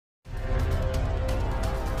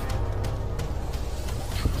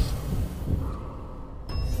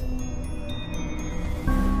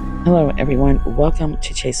Hello, everyone. Welcome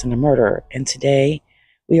to Chasing the Murder. And today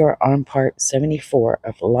we are on part 74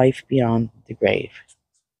 of Life Beyond the Grave.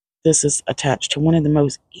 This is attached to one of the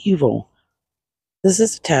most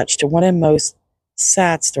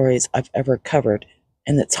sad stories I've ever covered.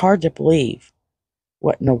 And it's hard to believe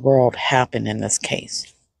what in the world happened in this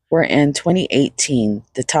case. We're in 2018,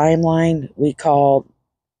 the timeline we call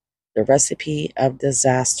the recipe of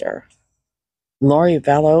disaster. Lori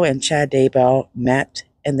Vallow and Chad Daybell met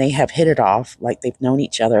and they have hit it off like they've known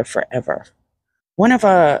each other forever. One of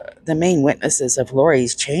the main witnesses of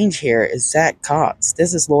Lori's change here is Zach Cox.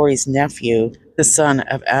 This is Lori's nephew, the son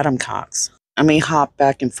of Adam Cox. I may hop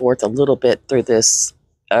back and forth a little bit through this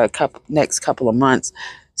next couple of months.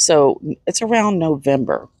 So it's around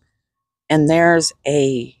November, and there's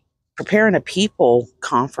a Preparing a People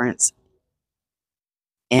conference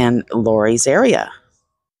in Lori's area.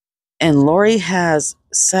 And Lori has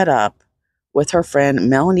set up with her friend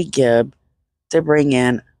Melanie Gibb to bring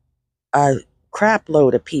in a crap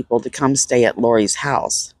load of people to come stay at Lori's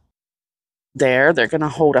house. They're going to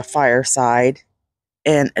hold a fireside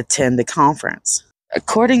and attend the conference.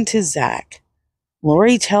 According to Zach,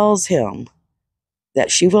 Lori tells him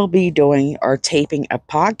that she will be doing or taping a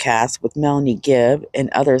podcast with Melanie Gibb and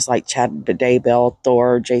others like Chad Daybell,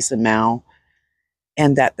 Thor, Jason Mao,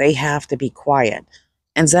 and that they have to be quiet.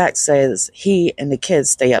 And Zach says he and the kids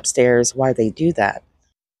stay upstairs while they do that.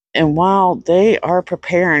 And while they are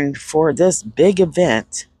preparing for this big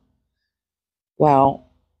event,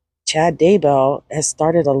 Chad Daybell has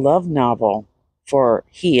started a love novel for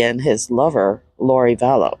he and his lover, Lori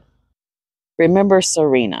Vallow. Remember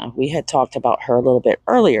Serena? We had talked about her a little bit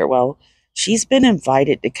earlier. Well, she's been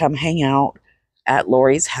invited to come hang out at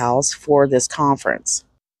Lori's house for this conference.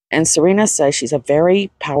 And Serena says she's a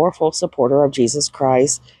very powerful supporter of Jesus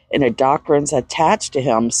Christ and the doctrines attached to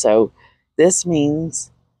him. So this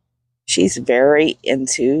means she's very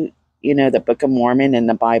into, the Book of Mormon and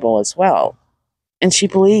the Bible as well. And she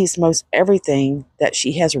believes most everything that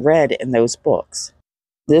she has read in those books.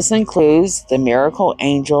 This includes the miracle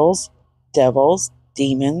angels, devils,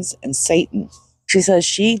 demons, and Satan. She says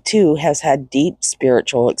she too has had deep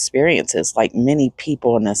spiritual experiences like many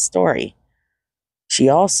people in this story. She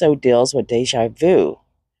also deals with deja vu,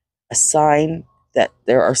 a sign that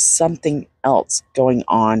there is something else going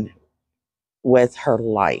on with her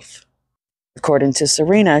life. According to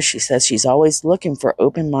Serena, she says she's always looking for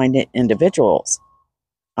open-minded individuals.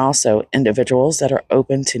 Also, individuals that are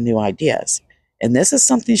open to new ideas. And this is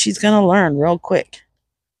something she's going to learn real quick.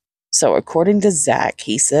 So according to Zach,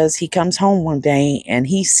 he says he comes home one day and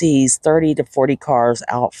he sees 30 to 40 cars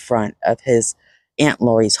out front of his Aunt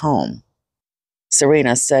Lori's home.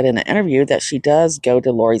 Serena said in an interview that she does go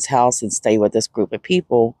to Lori's house and stay with this group of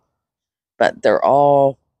people, but they're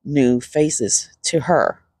all new faces to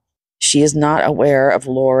her. She is not aware of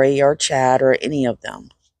Lori or Chad or any of them.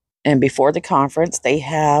 And before the conference, they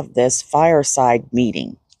have this fireside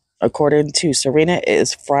meeting. According to Serena, it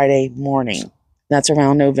is Friday morning. That's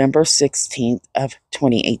around November 16th of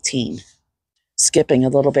 2018. Skipping a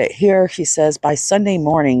little bit here, she says by Sunday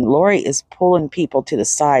morning, Lori is pulling people to the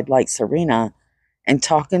side like Serena and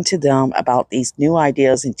talking to them about these new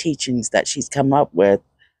ideas and teachings that she's come up with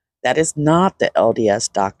that is not the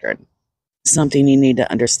LDS doctrine. Something you need to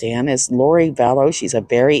understand is Lori Vallow, she's a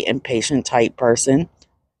very impatient type person.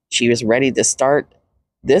 She was ready to start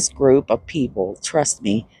this group of people, trust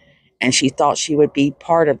me, and she thought she would be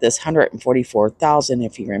part of this 144,000,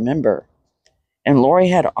 if you remember. And Lori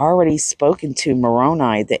had already spoken to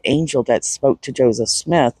Moroni, the angel that spoke to Joseph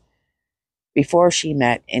Smith, before she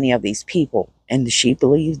met any of these people, and she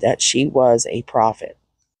believed that she was a prophet.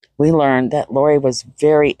 We learned that Lori was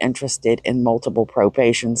very interested in multiple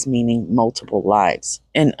probations, meaning multiple lives.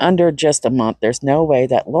 In under just a month, there's no way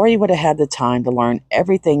that Lori would have had the time to learn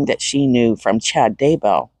everything that she knew from Chad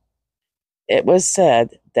Daybell. It was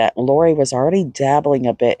said that Lori was already dabbling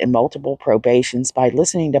a bit in multiple probations by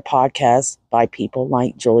listening to podcasts by people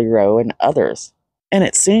like Julie Rowe and others. And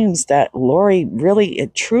it seems that Lori really,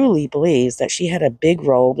 truly believes that she had a big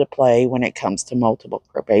role to play when it comes to multiple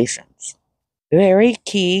probations. Very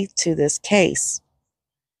key to this case.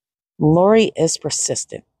 Lori is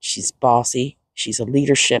persistent. She's bossy. She's a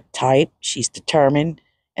leadership type. She's determined,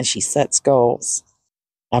 and she sets goals.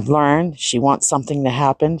 I've learned she wants something to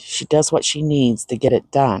happen. She does what she needs to get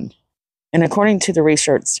it done. And according to the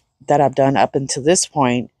research that I've done up until this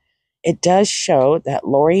point, it does show that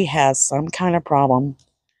Lori has some kind of problem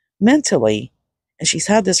mentally, and she's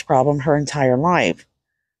had this problem her entire life.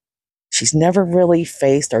 She's never really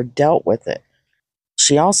faced or dealt with it.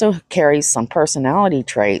 She also carries some personality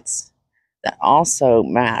traits that also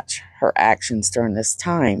match her actions during this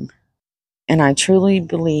time. And I truly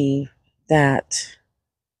believe that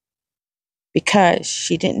because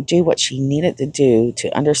she didn't do what she needed to do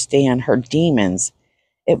to understand her demons,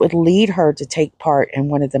 it would lead her to take part in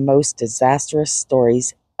one of the most disastrous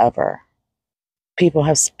stories ever. People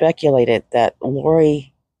have speculated that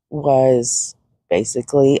Lori was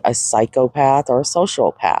basically a psychopath or a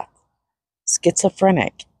sociopath,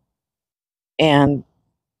 schizophrenic, and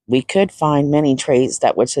we could find many traits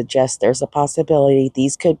that would suggest there's a possibility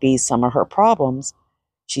these could be some of her problems.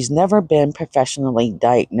 She's never been professionally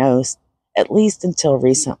diagnosed, at least until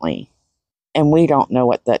recently, and we don't know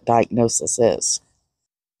what that diagnosis is.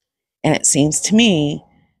 And it seems to me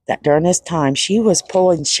that during this time, she was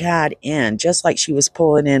pulling Chad in, just like she was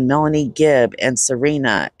pulling in Melanie Gibb and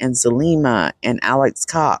Serena and Zalima and Alex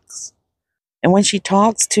Cox. And when she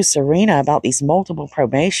talks to Serena about these multiple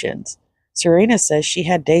probations, Serena says she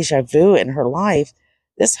had deja vu in her life.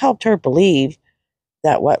 This helped her believe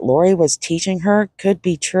that what Lori was teaching her could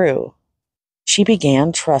be true. She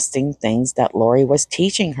began trusting things that Lori was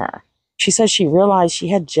teaching her. She says she realized she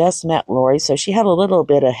had just met Lori, so she had a little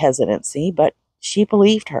bit of hesitancy, but she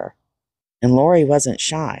believed her. And Lori wasn't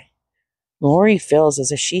shy. Lori feels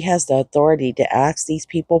as if she has the authority to ask these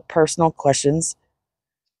people personal questions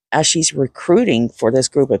as she's recruiting for this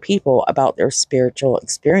group of people about their spiritual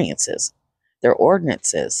experiences, their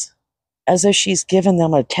ordinances, as if she's given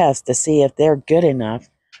them a test to see if they're good enough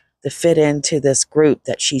to fit into this group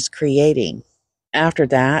that she's creating. After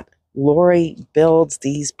that, Lori builds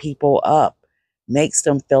these people up, makes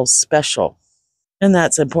them feel special. And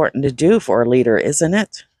that's important to do for a leader, isn't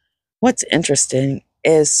it? What's interesting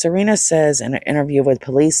is Serena says in an interview with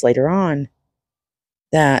police later on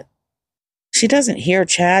that she doesn't hear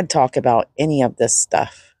Chad talk about any of this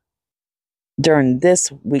stuff during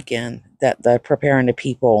this weekend that the Preparing the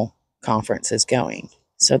People conference is going.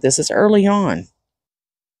 So this is early on.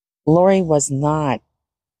 Lori was not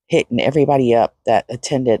hitting everybody up that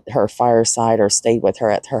attended her fireside or stayed with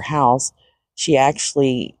her at her house. She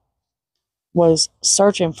actually was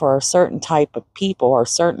searching for a certain type of people or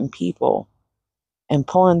certain people and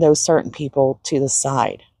pulling those certain people to the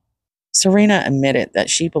side. Serena admitted that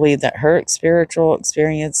she believed that her spiritual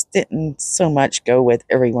experience didn't so much go with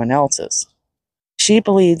everyone else's. She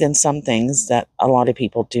believed in some things that a lot of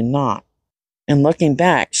people do not. And looking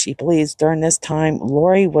back, she believes during this time,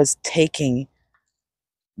 Lori was taking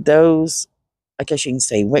those, I guess you can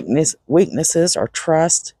say, weaknesses or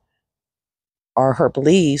trust or her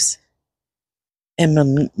beliefs and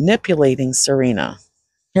manipulating Serena.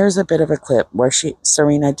 Here's a bit of a clip where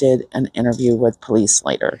Serena did an interview with police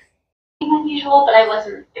later. Unusual, but I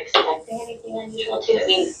wasn't expecting anything unusual too. I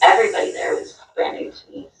mean, everybody there was brand new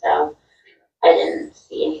to me, so I didn't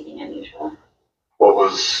see anything unusual. What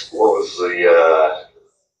was the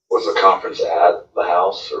conference at the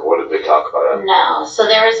house, or what did they talk about? No, so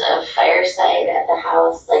there was a fireside at the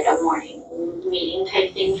house, like a morning meeting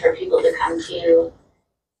type thing for people to come to.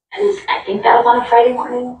 And I think that was on a Friday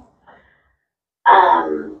morning.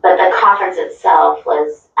 But the conference itself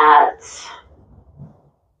was at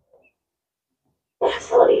the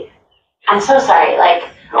facility. I'm so sorry. Like,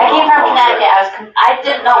 I came from Connecticut. I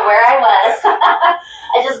didn't know where I was. I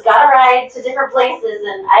just got a ride to different places,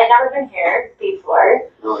 and I had never been here before,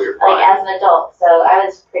 as an adult. So I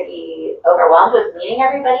was pretty overwhelmed with meeting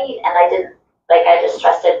everybody, and I just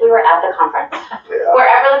trusted. We were at the conference. Yeah.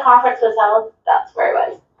 Wherever the conference was held, that's where I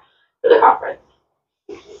was for the conference.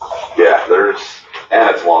 Yeah, and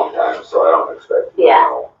it's a long time, so I don't expect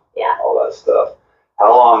all that stuff.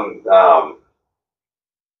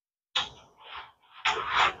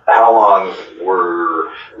 How long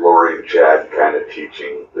were Lori and Chad kind of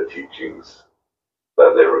teaching the teachings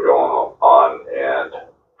that they were going on, and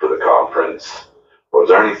for the conference, was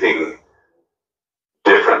there anything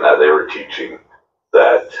different that they were teaching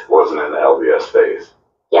that wasn't in the LDS space?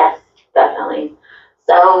 Yes, definitely.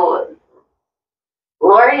 So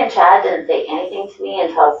Lori and Chad didn't say anything to me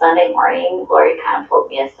until Sunday morning. Lori kind of pulled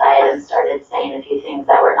me aside and started saying a few things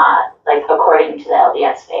that were not, like, according to the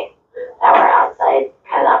LDS faith, that were outside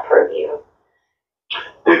kind of that purview.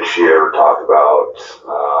 Did she ever talk about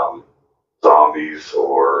zombies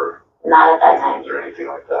or... Not at that time. Or anything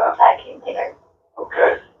like that? That came later.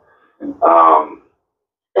 Okay.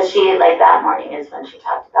 But she, like, that morning is when she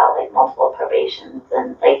talked about, like, multiple probations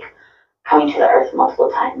and, like, coming to the earth multiple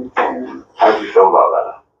times. And how did you feel about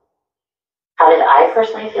that? How did I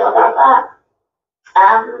personally feel about that?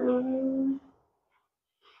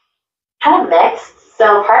 Kind of mixed.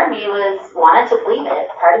 So part of me wanted to believe it.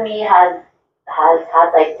 Part of me has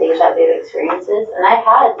had like deja vu experiences, and I've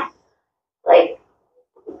had like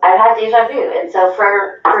I've had deja vu. And so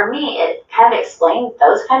for me, it kind of explained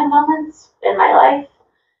those kind of moments in my life.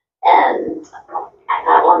 And I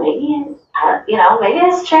thought, well, maybe, maybe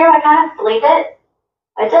it's true. I kind of believe it.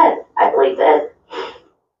 I did. I believed it.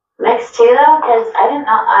 Mixed too, though, because I didn't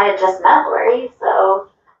know, I had just met Lori. So,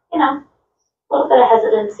 a little bit of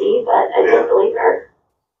hesitancy, but I did believe her.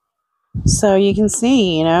 So you can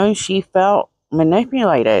see, she felt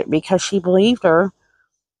manipulated because she believed her,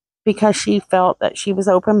 because she felt that she was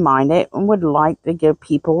open-minded and would like to give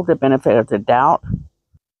people the benefit of the doubt.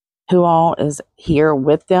 Who all is here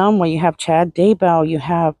with them? Well, you have Chad Daybell, you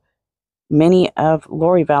have many of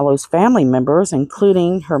Lori Vallow's family members,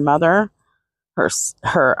 including her mother,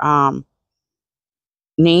 her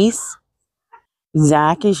niece.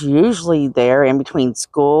 Zach is usually there in between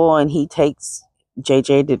school, and he takes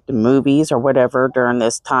JJ to the movies or whatever during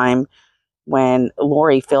this time when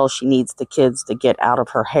Lori feels she needs the kids to get out of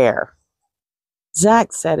her hair.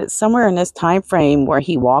 Zach said it's somewhere in this time frame where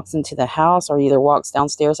he walks into the house or either walks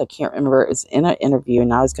downstairs. I can't remember. It's in an interview,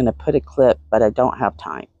 and I was going to put a clip, but I don't have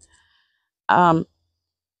time. And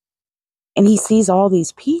he sees all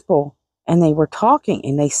these people, and they were talking,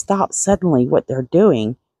 and they stop suddenly what they're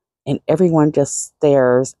doing, and everyone just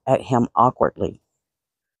stares at him awkwardly.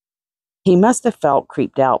 He must have felt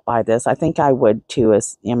creeped out by this. I think I would too.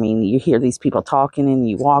 You hear these people talking, and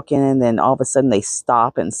you walk in, and then all of a sudden they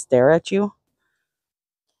stop and stare at you.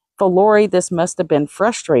 For Lori, this must have been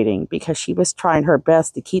frustrating because she was trying her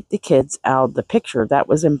best to keep the kids out of the picture. That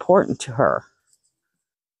was important to her.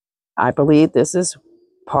 I believe this is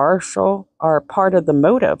partial or part of the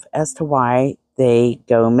motive as to why they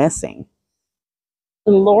go missing.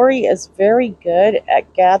 Lori is very good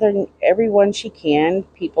at gathering everyone she can,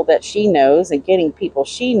 people that she knows, and getting people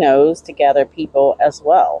she knows to gather people as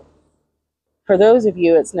well. For those of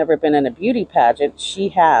you that's never been in a beauty pageant, she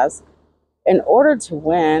has. In order to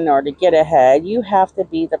win or to get ahead, you have to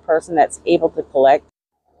be the person that's able to collect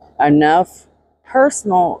enough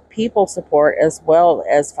personal people support as well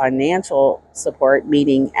as financial support,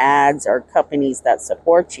 meaning ads or companies that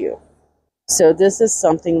support you. So this is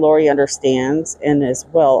something Lori understands and is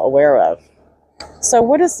well aware of. So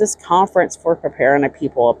what is this conference for Preparing a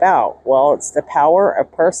People about? Well, it's the power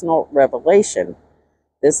of personal revelation.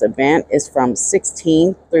 This event is from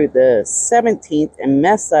 16th through the 17th in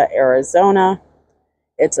Mesa, Arizona.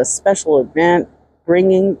 It's a special event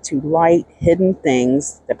bringing to light hidden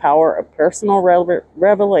things, the power of personal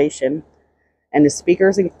revelation, and the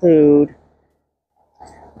speakers include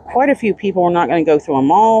quite a few people. We're not going to go through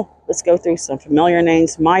them all. Let's go through some familiar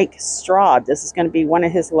names. Mike Straude, this is going to be one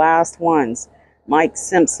of his last ones. Mike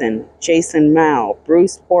Simpson, Jason Mao,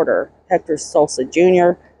 Bruce Porter, Hector Sosa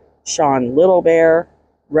Jr., Sean Littlebear,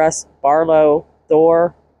 Russ Barlow,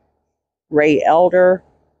 Thor, Ray Elder,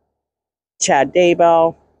 Chad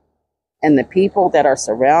Daybell, and the people that are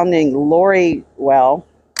surrounding Lori, well,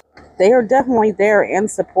 they are definitely there in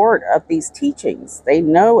support of these teachings. They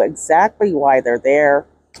know exactly why they're there.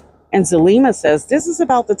 And Zelima says this is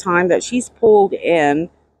about the time that she's pulled in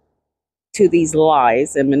to these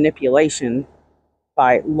lies and manipulation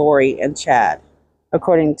by Lori and Chad.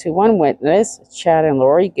 According to one witness, Chad and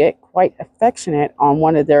Lori get quite affectionate on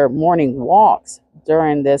one of their morning walks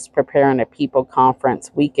during this Preparing a People conference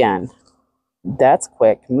weekend. That's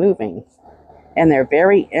quick moving. And they're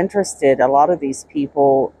very interested, a lot of these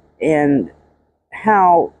people, in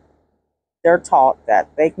how they're taught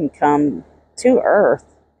that they can come to Earth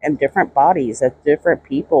in different bodies of different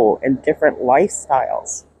people and different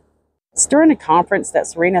lifestyles. It's during the conference that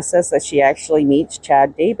Serena says that she actually meets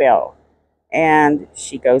Chad Daybell. And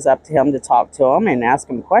she goes up to him to talk to him and ask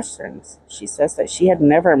him questions. She says that she had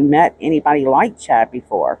never met anybody like Chad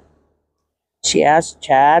before. She asked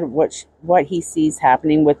Chad what he sees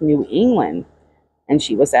happening with New England. And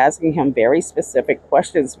she was asking him very specific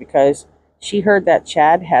questions because she heard that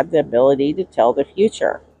Chad had the ability to tell the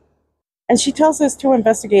future. And she tells us two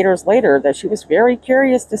investigators later that she was very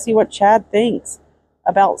curious to see what Chad thinks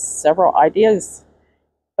about several ideas.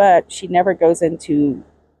 But she never goes into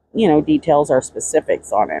details or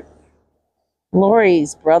specifics on it.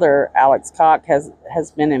 Lori's brother, Alex Koch,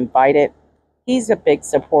 has been invited. He's a big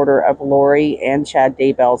supporter of Lori and Chad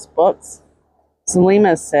Daybell's books.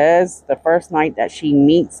 Zelima says the first night that she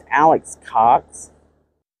meets Alex Koch,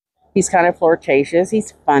 he's kind of flirtatious,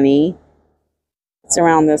 he's funny. It's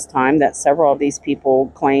around this time that several of these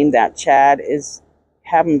people claim that Chad is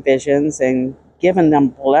having visions and giving them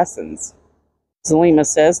blessings. Zelima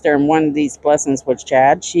says during one of these blessings with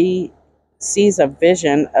Chad, she sees a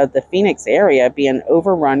vision of the Phoenix area being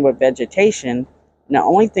overrun with vegetation. And the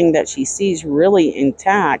only thing that she sees really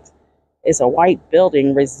intact is a white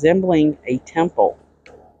building resembling a temple.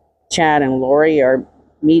 Chad and Lori are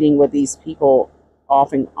meeting with these people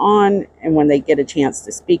off and on, and when they get a chance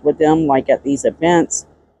to speak with them, like at these events,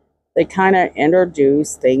 they kind of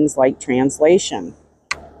introduce things like translation.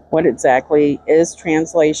 What exactly is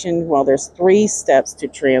translation? Well, there's 3 steps to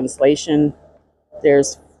translation.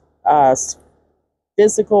 There's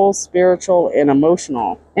physical, spiritual, and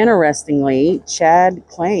emotional. Interestingly, Chad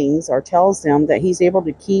claims or tells them that he's able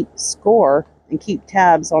to keep score and keep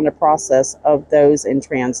tabs on the process of those in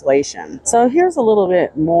translation. So here's a little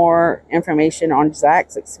bit more information on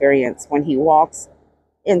Zach's experience when he walks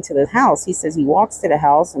into the house. He says he walks to the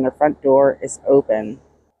house and the front door is open.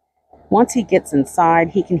 Once he gets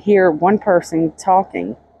inside, he can hear one person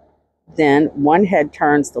talking. Then one head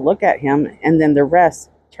turns to look at him, and then the rest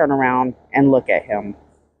turn around and look at him.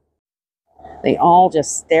 They all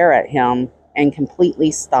just stare at him and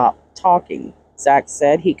completely stop talking. Zach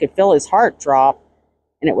said he could feel his heart drop,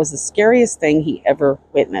 and it was the scariest thing he ever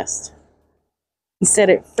witnessed. He said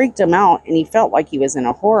it freaked him out, and he felt like he was in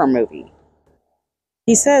a horror movie.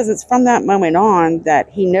 He says it's from that moment on that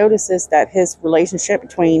he notices that his relationship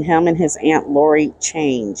between him and his Aunt Lori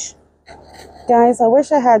changed. Guys, I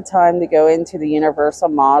wish I had time to go into the universal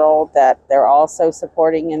model that they're also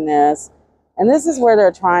supporting in this. And this is where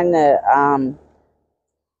they're trying to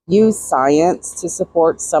use science to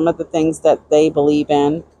support some of the things that they believe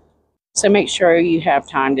in. So make sure you have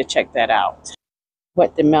time to check that out.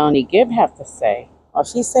 What did Melanie Gibb have to say? Well,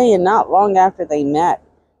 she's saying not long after they met,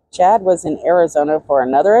 Chad was in Arizona for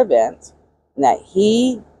another event, and that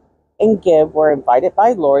he and Gibb were invited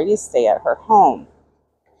by Lori to stay at her home.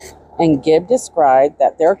 And Gibb described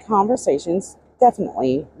that their conversations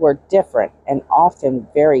definitely were different and often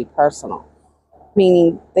very personal,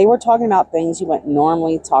 meaning they were talking about things you wouldn't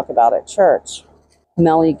normally talk about at church.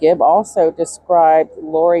 Melanie Gibb also described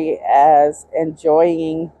Lori as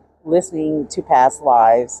enjoying listening to past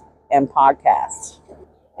lives and podcasts.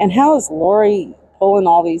 And how is Lori pulling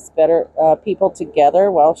all these better people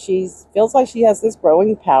together? Well, she feels like she has this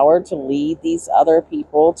growing power to lead these other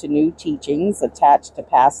people to new teachings attached to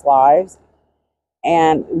past lives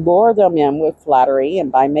and lure them in with flattery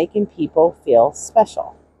and by making people feel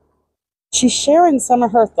special. She's sharing some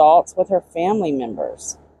of her thoughts with her family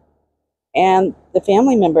members. And the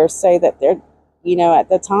family members say that they're, at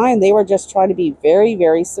the time they were just trying to be very,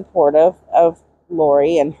 very supportive of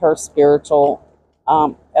Lori and her spiritual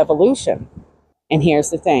evolution. And here's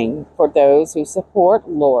the thing, for those who support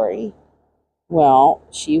Lori, well,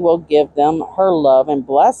 she will give them her love and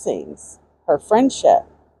blessings, her friendship.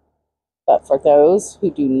 But for those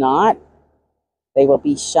who do not, they will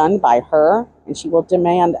be shunned by her, and she will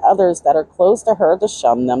demand others that are close to her to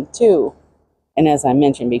shun them too. And as I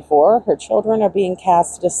mentioned before, her children are being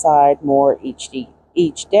cast aside more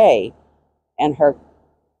each day. And her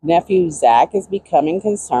nephew Zach is becoming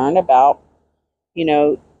concerned about,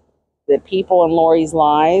 the people in Lori's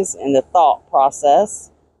lives and the thought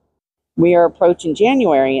process. We are approaching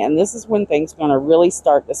January, and this is when things are going to really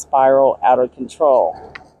start to spiral out of control.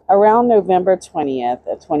 Around November 20th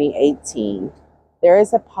of 2018, there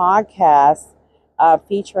is a podcast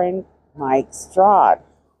featuring Mike Straught.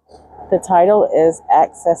 The title is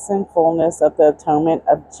Access and Fullness of the Atonement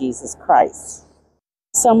of Jesus Christ.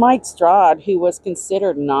 So Mike Straught, who was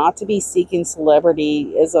considered not to be seeking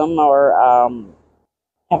celebrityism or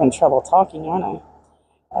having trouble talking, aren't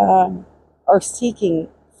I? Or seeking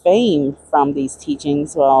fame from these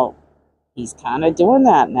teachings, well, he's kind of doing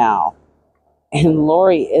that now. And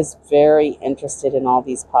Lori is very interested in all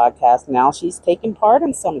these podcasts. Now she's taking part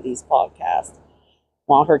in some of these podcasts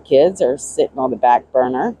while her kids are sitting on the back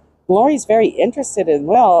burner. Lori's very interested as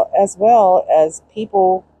well as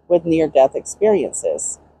people with near-death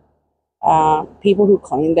experiences. People who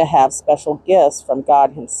claim to have special gifts from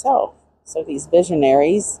God himself. So these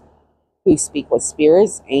visionaries who speak with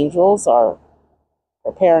spirits, angels, are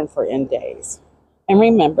preparing for end days. And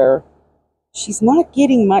remember, she's not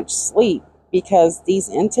getting much sleep because these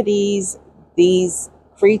entities, these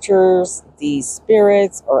creatures, these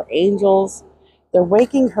spirits or angels, they're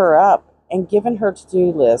waking her up and giving her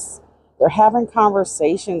to-do lists. They're having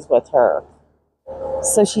conversations with her.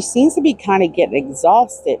 So she seems to be kind of getting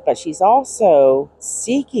exhausted, but she's also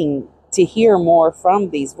seeking to hear more from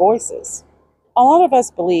these voices. A lot of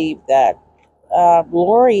us believe that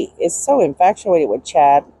Lori is so infatuated with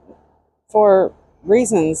Chad for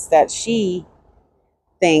reasons that she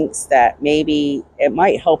thinks that maybe it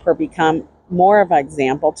might help her become more of an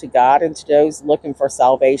example to God and to those looking for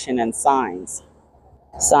salvation and signs.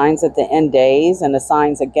 Signs at the end days and the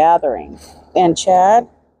signs of gathering. And Chad,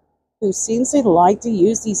 who seems to like to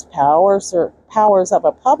use these powers of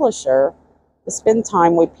a publisher, to spend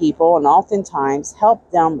time with people and oftentimes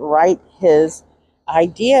help them write his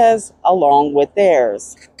ideas along with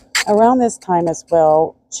theirs. Around this time as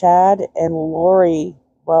well, Chad and Lori,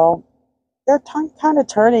 well, they're kind of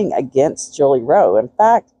turning against Julie Rowe. In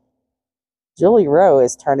fact, Julie Rowe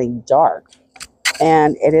is turning dark.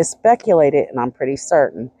 And it is speculated, and I'm pretty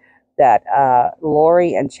certain, that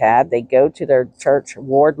Lori and Chad, they go to their church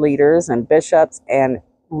ward leaders and bishops and,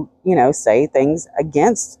 say things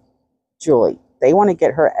against Julie. They want to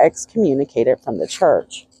get her excommunicated from the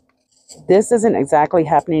church. This isn't exactly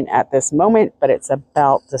happening at this moment, but it's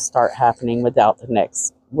about to start happening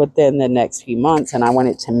within the next few months, and I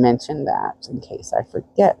wanted to mention that in case I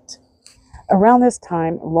forget. Around this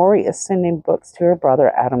time, Lori is sending books to her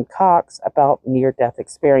brother Adam Cox about near-death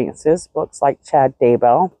experiences, books like Chad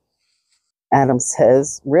Daybell. Adam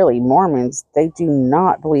says, really, Mormons, they do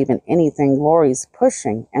not believe in anything Lori's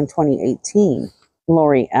pushing in 2018.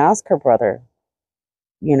 Lori asked her brother,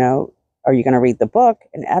 are you going to read the book?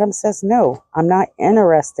 And Adam says, no, I'm not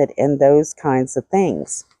interested in those kinds of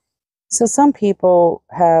things. So some people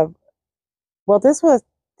this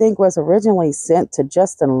was originally sent to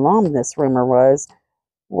Justin Lum, this rumor was,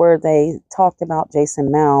 where they talked about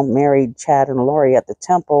Jason Mal married Chad and Lori at the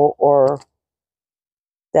temple, or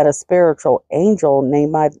that a spiritual angel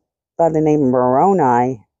named by the name of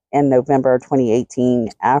Moroni in November 2018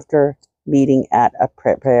 after meeting at a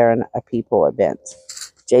Preparing a People event.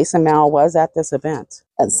 Jason Mal was at this event.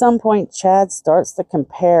 At some point, Chad starts to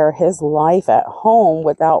compare his life at home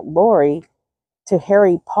without Lori to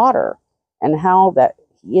Harry Potter, and how that,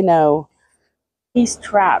 he's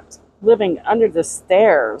trapped living under the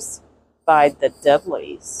stairs by the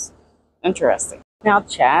Dudleys. Interesting. Now,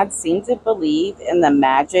 Chad seems to believe in the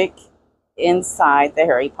magic inside the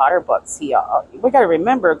Harry Potter books. We got to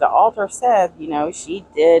remember, the author said, she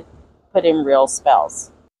did put in real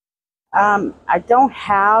spells. I don't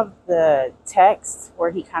have the text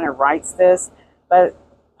where he kind of writes this, but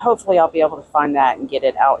hopefully I'll be able to find that and get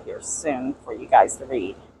it out here soon for you guys to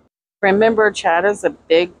read. Remember, Chad is a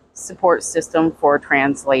big support system for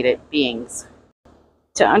translated beings.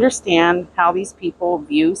 To understand how these people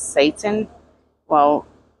view Satan, well,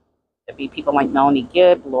 it'd be people like Melanie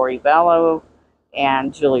Gibb, Lori Vallow,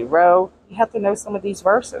 and Julie Rowe. You have to know some of these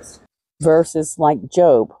verses. Verses like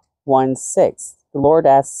Job 1:6. The Lord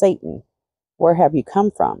asked Satan, "Where have you come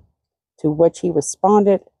from?" To which he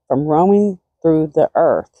responded, "From roaming through the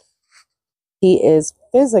earth." He is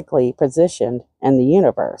physically positioned in the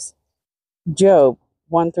universe. Job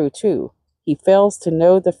 1-2. He fails to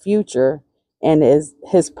know the future, and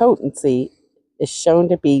his potency is shown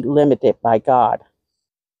to be limited by God.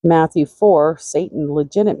 Matthew 4, Satan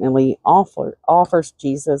legitimately offers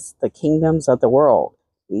Jesus the kingdoms of the world.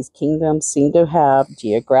 These kingdoms seem to have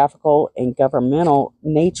geographical and governmental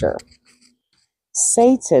nature.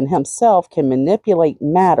 Satan himself can manipulate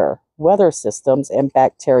matter, weather systems, and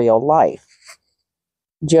bacterial life.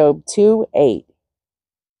 Job 2:8.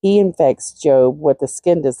 He infects Job with a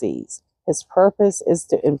skin disease. His purpose is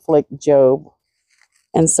to inflict Job,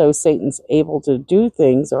 and so Satan's able to do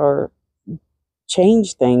things or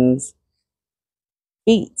change things,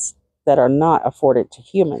 feats that are not afforded to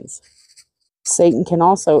humans. Satan can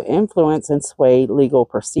also influence and sway legal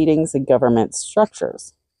proceedings and government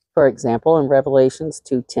structures. For example, in Revelations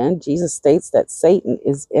 2:10, Jesus states that Satan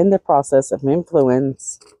is in the process of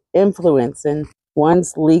influencing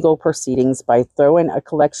one's legal proceedings by throwing a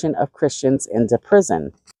collection of Christians into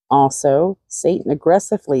prison. Also, Satan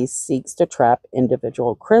aggressively seeks to trap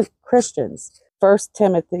individual Christians. 1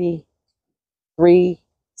 Timothy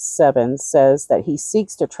 3:7 says that he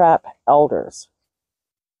seeks to trap elders.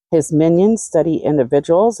 His minions study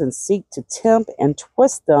individuals and seek to tempt and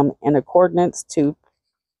twist them in accordance to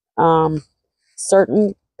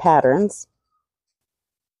certain patterns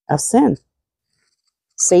of sin.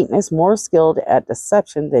 Satan is more skilled at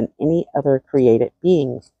deception than any other created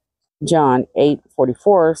being. John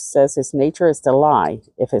 8:44 says his nature is to lie.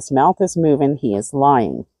 If his mouth is moving, he is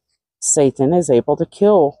lying. Satan is able to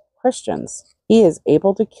kill Christians. He is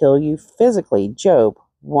able to kill you physically. Job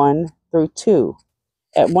 1-2.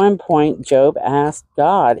 At one point, Job asked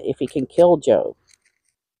God if he can kill Job,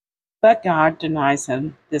 but God denies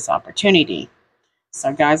him this opportunity.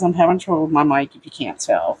 So guys, I'm having trouble with my mic if you can't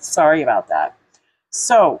tell. Sorry about that.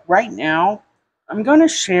 So right now, I'm going to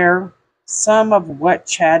share some of what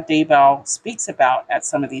Chad Daybell speaks about at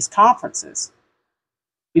some of these conferences.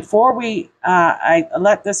 Before I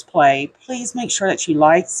let this play, please make sure that you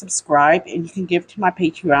like, subscribe, and you can give to my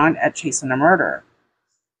Patreon at Chasing a Murder.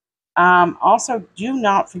 Also, do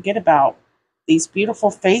not forget about these beautiful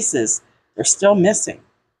faces. They're still missing.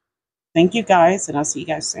 Thank you guys, and I'll see you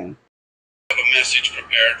guys soon.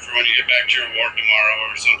 prepared for when you get back to your ward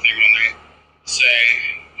tomorrow or something, when they say,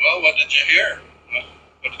 well, what did you hear?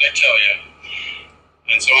 What did they tell you?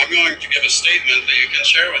 And so I'm going to give a statement that you can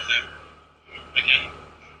share with them again.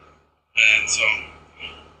 And so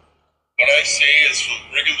what I see is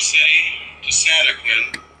from Brigham City to Santa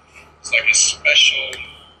Quin, it's like a special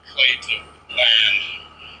plate of land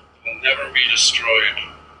that will never be destroyed.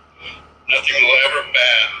 Nothing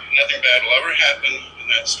bad will ever happen in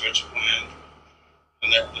that stretch of land.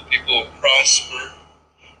 And that the people will prosper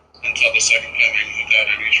until the second coming without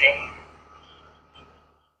any trouble.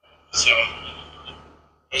 So,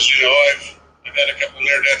 as you know, I've had a couple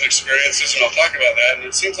near-death experiences, and I'll talk about that. And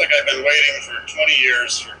it seems like I've been waiting for 20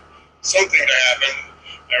 years for something to happen.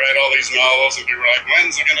 I write all these novels, and people are like,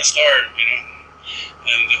 "When's it going to start?" You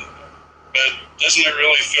know. But doesn't it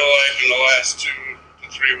really feel like in the last 2 to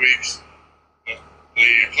 3 weeks, the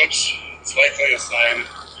eclipse is likely a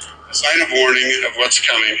sign of warning of what's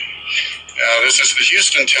coming. This is the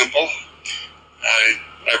Houston Temple.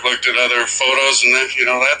 I've looked at other photos, and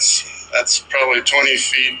that's probably 20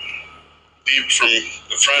 feet deep from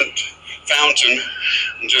the front fountain,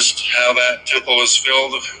 and just how that temple is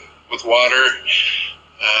filled with water.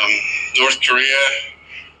 North Korea,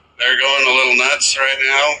 they're going a little nuts right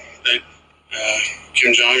now.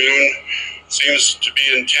 Kim Jong-un seems to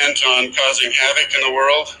be intent on causing havoc in the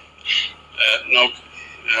world.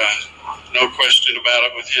 No question about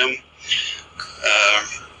it with him.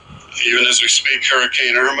 Even as we speak,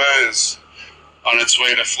 Hurricane Irma is on its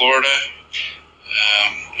way to Florida.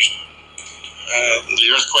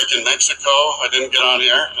 The earthquake in Mexico, I didn't get on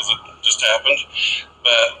here because it just happened,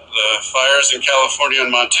 but the fires in California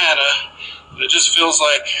and Montana, it just feels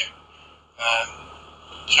like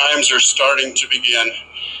times are starting to begin.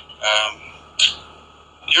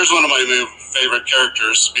 Here's one of my favorite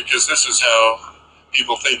characters, because this is how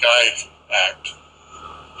people think I act.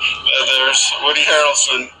 There's Woody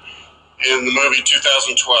Harrelson in the movie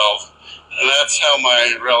 2012, and that's how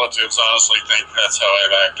my relatives honestly think that's how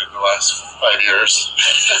I've acted the last 5 years.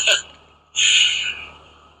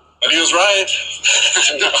 But he was right.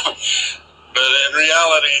 No. But in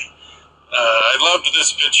reality, I loved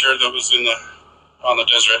this picture that was on the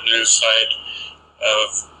Deseret News site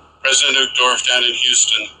of President Uchtdorf down in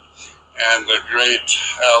Houston, and the great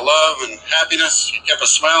love and happiness. He kept a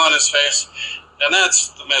smile on his face, and that's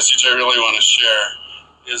the message I really want to share,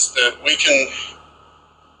 is that we can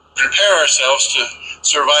prepare ourselves to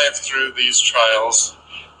survive through these trials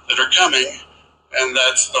that are coming, and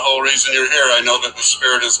that's the whole reason you're here. I know that the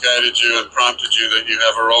Spirit has guided you and prompted you, that you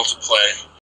have a role to play.